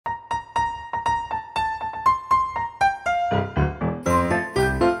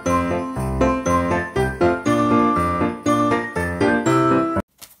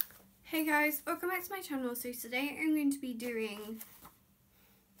guys, welcome back to my channel. So today I'm going to be doing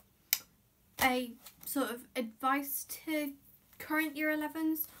a sort of advice to current year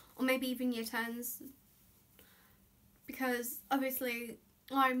 11s or maybe even year 10s, because obviously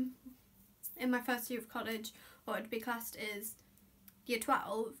I'm in my first year of college. What would be classed as year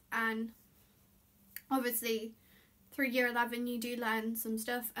 12, and obviously through year 11 you do learn some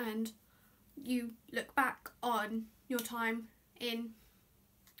stuff and you look back on your time in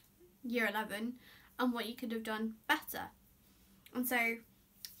year 11 and what you could have done better. And so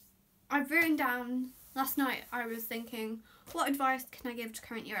I've written down, last night I was thinking, what advice can I give to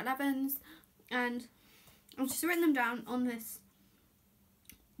current year 11s, and I've just written them down on this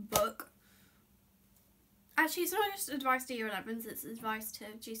book. Actually, it's not just advice to year 11s, it's advice to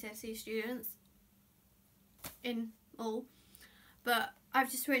GCSE students in all, but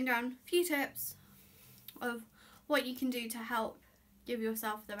I've just written down a few tips of what you can do to help give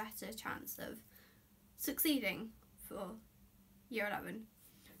yourself the better chance of succeeding for year 11.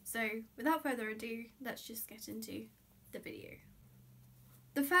 So without further ado, let's just get into the video.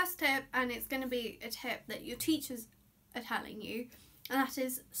 The first tip, and it's going to be a tip that your teachers are telling you, and that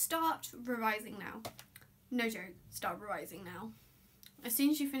is start revising now. No joke, start revising now. As soon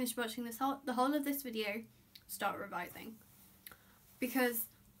as you finish watching the whole of this video, start revising. Because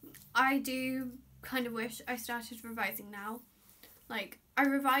I do kind of wish I started revising now. Like, I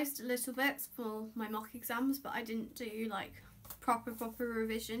revised a little bit for my mock exams, but I didn't do like proper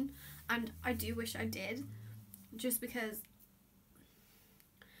revision, and I do wish I did, just because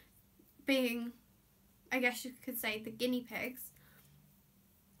being, I guess you could say, the guinea pigs,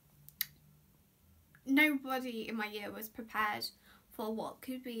 nobody in my year was prepared for what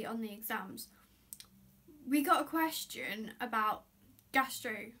could be on the exams. We got a question about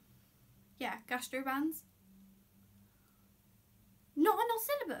gastro bands. Not on our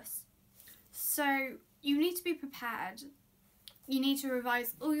syllabus. So you need to be prepared. You need to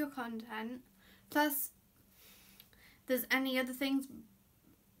revise all your content. Plus, there's any other things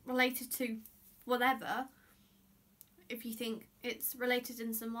related to whatever. If you think it's related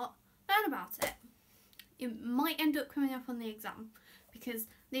in somewhat, learn about it. It might end up coming up on the exam, because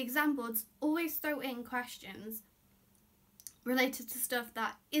the exam boards always throw in questions related to stuff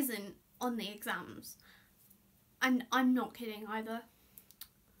that isn't on the exams. And I'm not kidding either,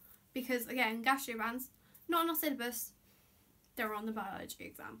 because again, gastro bands, not on our syllabus, they're on the biology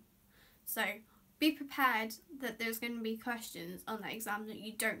exam. So be prepared that there's going to be questions on that exam that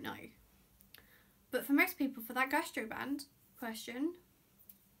you don't know. But for most people, for that gastro band question,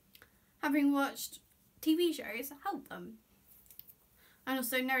 having watched TV shows helped them. And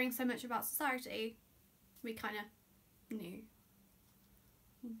also knowing so much about society, we kind of knew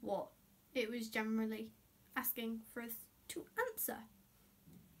what it was generally asking for us to answer.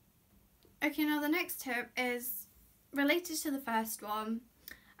 Okay, now the next tip is related to the first one,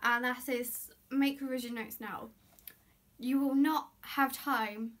 and that is make revision notes now. You will not have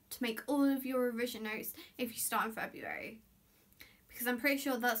time to make all of your revision notes if you start in February, because I'm pretty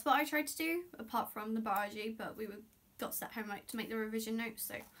sure that's what I tried to do, apart from the biology, but we got set homework to make the revision notes,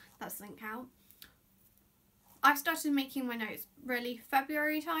 so that doesn't count. I started making my notes really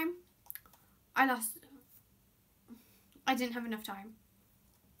February time. I didn't have enough time.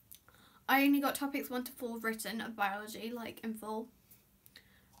 I only got topics 1 to 4 written of biology, like in full,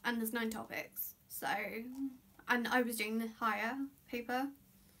 and there's 9 topics. So, and I was doing the higher paper,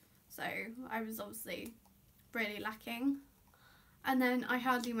 so I was obviously really lacking. And then I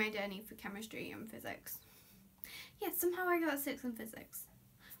hardly made any for chemistry and physics. Yeah, somehow I got a 6 in physics,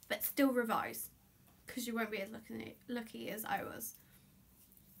 but still revise, because you won't be as lucky as I was.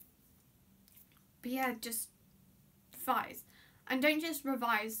 But yeah, just revise. And don't just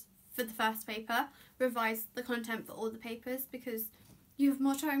revise for the first paper, revise the content for all the papers, because you have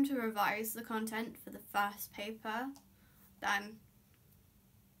more time to revise the content for the first paper than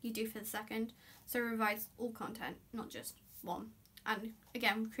you do for the second. So revise all content, not just one. And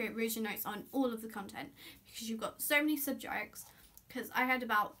again, create revision notes on all of the content, because you've got so many subjects, because I had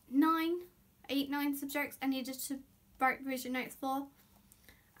about 8, 9 subjects I needed to write revision notes for,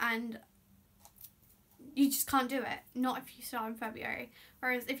 and you just can't do it, not if you start in February.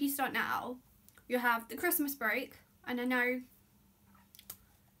 Whereas if you start now, you'll have the Christmas break, and I know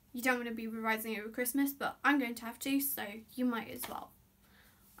you don't want to be revising over Christmas, but I'm going to have to, so you might as well.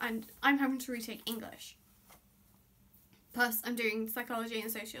 And I'm having to retake English. Plus, I'm doing Psychology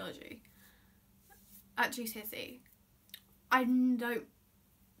and Sociology at GCSE.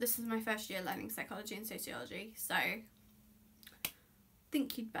 This is my first year learning Psychology and Sociology, so I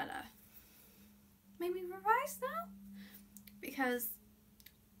think you'd better maybe revise now, because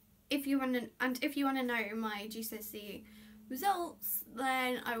if you want to know my GCSE results,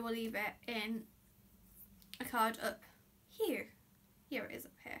 then I will leave it in a card up here. Here it is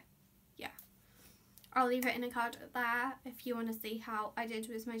up here. Yeah. I'll leave it in a card up there if you want to see how I did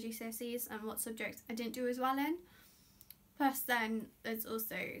with my GCSEs and what subjects I didn't do as well in. Plus then there's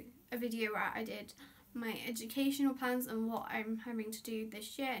also a video where I did my educational plans and what I'm having to do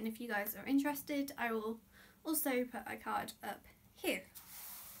this year, and if you guys are interested, I will also put a card up here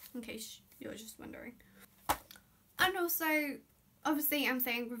in case you're just wondering. And also, obviously I'm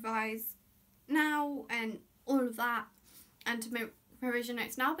saying revise now and all of that, and to make revision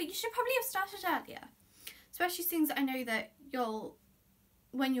notes now, but you should probably have started earlier. Especially since I know that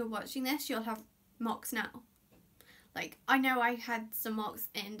when you're watching this, you'll have mocks now. Like, I know I had some mocks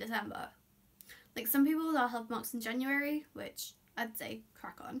in December. Like, some people, they'll have mocks in January, which I'd say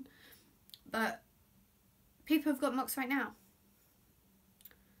crack on. But people have got mocks right now.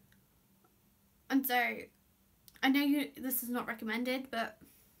 And so, I know this is not recommended, but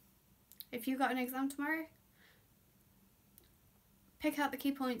if you've got an exam tomorrow, pick out the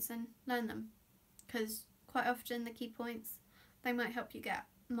key points and learn them. Because quite often the key points, they might help you get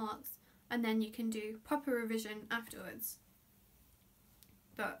marks, and then you can do proper revision afterwards.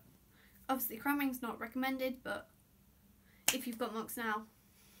 But obviously cramming's not recommended, but if you've got mocks now,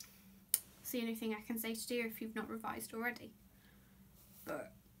 it's the only thing I can say to do if you've not revised already.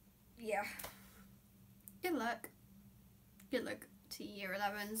 But yeah, good luck. Good luck to year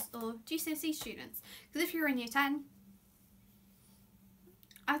 11s or GCSE students, because if you're in year 10,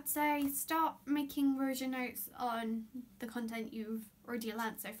 I'd say start making revision notes on the content you've already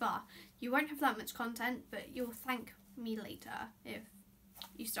learnt so far. You won't have that much content, but you'll thank me later if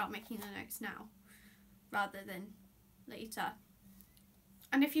you start making the notes now rather than later.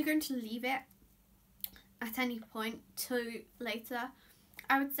 And if you're going to leave it at any point to later,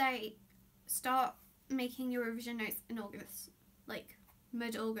 I would say start making your revision notes in August, like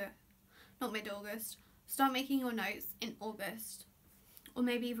mid-August, not mid-August. Start making your notes in August. Or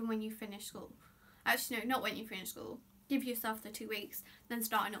maybe even when you finish school. Actually, no, not when you finish school. Give yourself the 2 weeks, then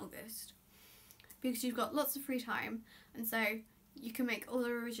start in August. Because you've got lots of free time, and so you can make all the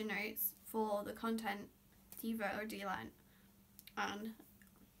revision notes for the content that you've already learnt. And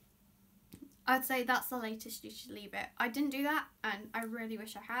I'd say that's the latest you should leave it. I didn't do that, and I really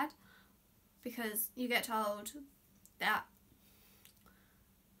wish I had. Because you get told that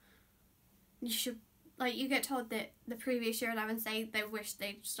you get told that the previous year 11 say they wish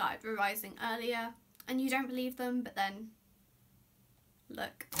they'd started revising earlier, and you don't believe them, but then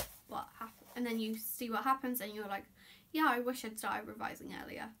look what happened, and then you see what happens and you're like, yeah, I wish I'd started revising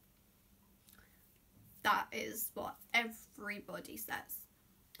earlier. That is what everybody says.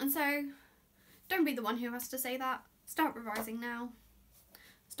 And so don't be the one who has to say that. Start revising now.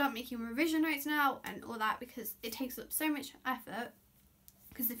 Start making revision notes now and all that, because it takes up so much effort.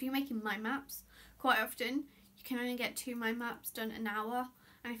 Because if you're making mind maps, quite often you can only get 2 mind maps done an hour,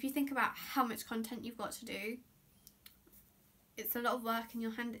 and if you think about how much content you've got to do, it's a lot of work and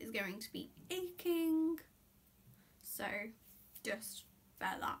your hand is going to be aching. So just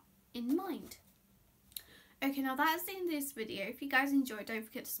bear that in mind. Okay, now that is the end of this video. If you guys enjoyed, don't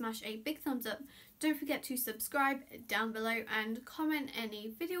forget to smash a big thumbs up. Don't forget to subscribe down below and comment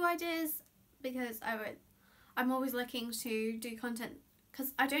any video ideas, because I'm always looking to do content,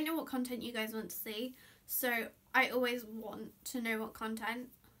 because I don't know what content you guys want to see, so I always want to know what content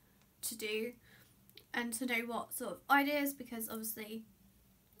to do and to know what sort of ideas, because obviously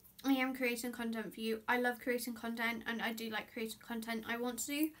I am creating content for you. I love creating content, and I do like creating content I want to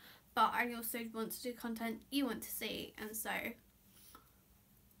do, but I also want to do content you want to see. And so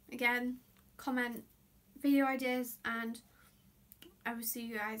again, comment video ideas, and I will see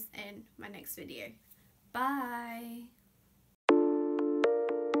you guys in my next video. Bye!